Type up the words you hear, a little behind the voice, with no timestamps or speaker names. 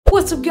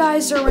What's up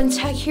guys,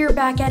 IrwinTech here,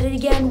 back at it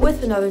again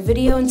with another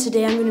video, and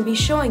today I'm going to be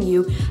showing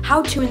you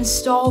how to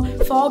install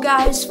Fall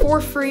Guys for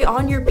free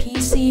on your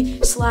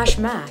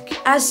PC/Mac.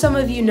 As some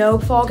of you know,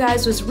 Fall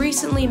Guys was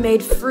recently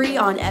made free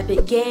on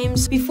Epic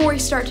Games. Before we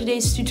start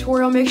today's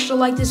tutorial, make sure to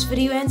like this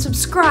video and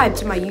subscribe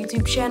to my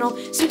YouTube channel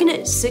so we can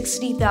hit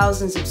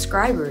 60,000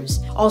 subscribers.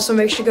 Also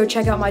make sure to go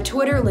check out my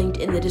Twitter, linked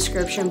in the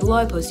description below.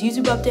 I post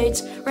YouTube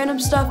updates, random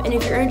stuff, and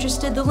if you're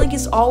interested, the link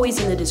is always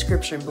in the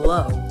description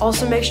below.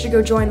 Also make sure to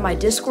go join my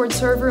Discord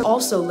server,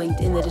 also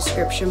linked in the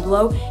description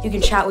below. You can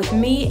chat with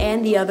me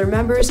and the other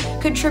members,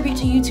 contribute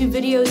to YouTube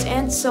videos,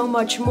 and so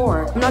much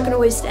more. I'm not going to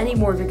waste any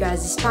more of your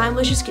guys' time.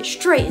 Let's just get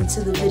straight into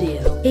the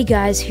video. Hey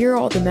guys, here are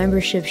all the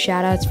membership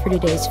shoutouts for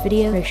today's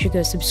video. Make sure to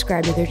go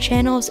subscribe to their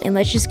channels, and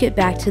let's just get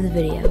back to the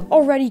video.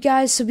 Alrighty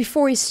guys, so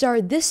before we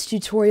start this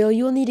tutorial,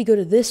 you'll need to go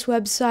to this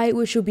website,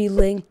 which will be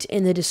linked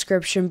in the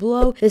description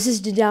below. This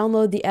is to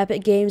download the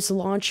Epic Games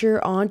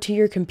launcher onto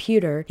your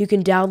computer. You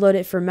can download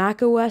it for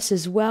macOS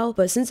as well,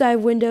 but since I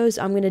have Windows,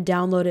 I'm going to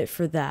download it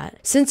for that.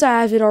 Since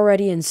I have it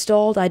already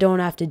installed, I don't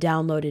have to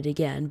download it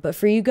again. But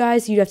for you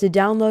guys, you'd have to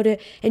download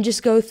it and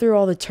just go through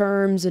all the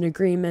terms and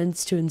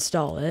agreements to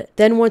install it.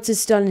 Then once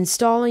it's done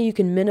installing, you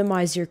can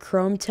minimize your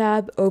Chrome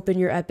tab, open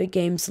your Epic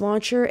Games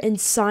launcher,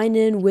 and sign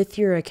in with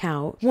your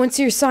account. Once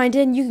you're signed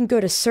in, you can go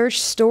to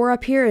Search Store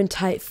up here and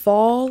type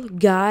Fall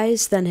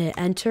Guys, then hit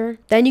Enter.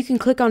 Then you can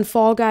click on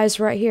Fall Guys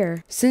right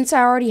here. Since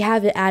I already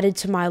have it added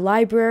to my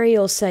library,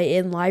 it'll say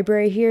in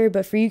library here,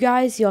 but for you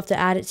guys, you'll have to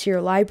add it to your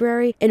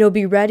library, and it'll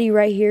be ready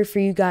right here for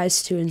you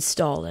guys to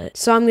install it.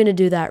 So I'm going to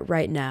do that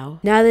right now.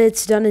 Now that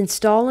it's done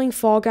installing,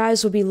 Fall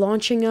Guys will be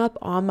launching up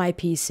on my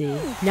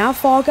PC. Now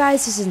Fall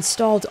Guys is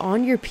installed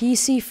on your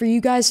PC for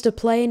you guys to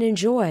play and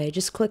enjoy.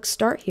 Just click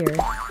start here.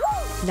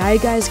 Now you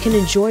guys can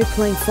enjoy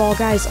playing Fall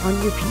Guys on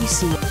your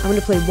PC. I'm going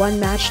to play one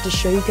match to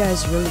show you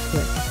guys really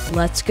quick.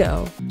 Let's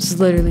go. This is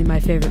literally my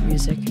favorite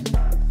music.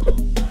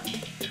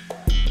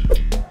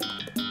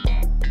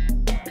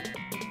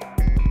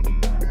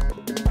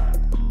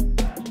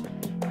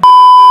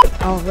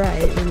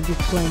 Alright, we're gonna be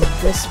playing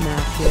this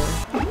map here.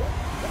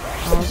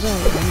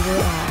 Alright, and we're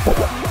off.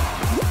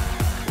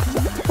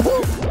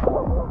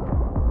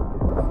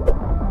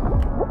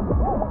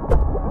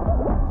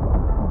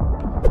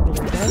 There we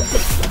go.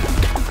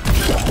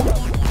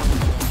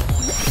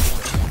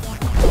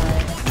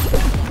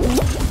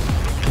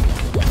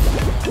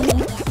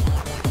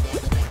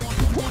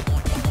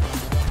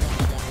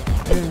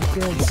 Doing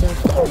good so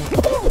far.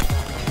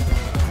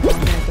 I'm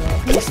gonna go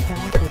up this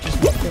path, which is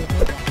my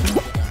favorite.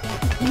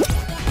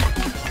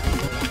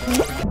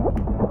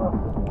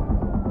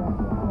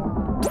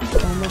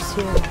 Almost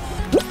here.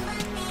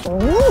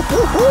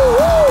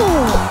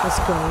 Let's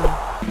go.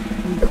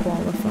 We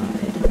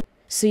qualified.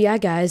 So yeah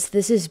guys,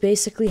 this is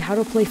basically how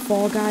to play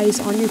Fall Guys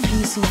on your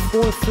PC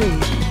for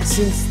free.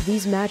 Since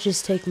these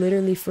matches take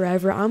literally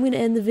forever, I'm going to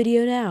end the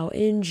video now.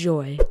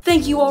 Enjoy.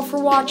 Thank you all for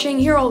watching.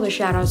 Here are all the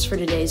shoutouts for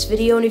today's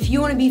video, and if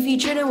you want to be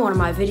featured in one of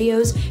my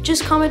videos,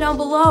 just comment down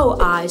below.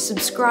 I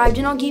subscribed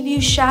and I'll give you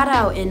a shout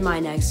out in my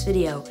next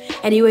video.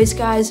 Anyways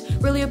guys,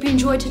 really hope you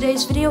enjoyed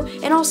today's video,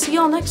 and I'll see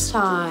y'all next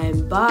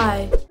time.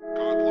 Bye.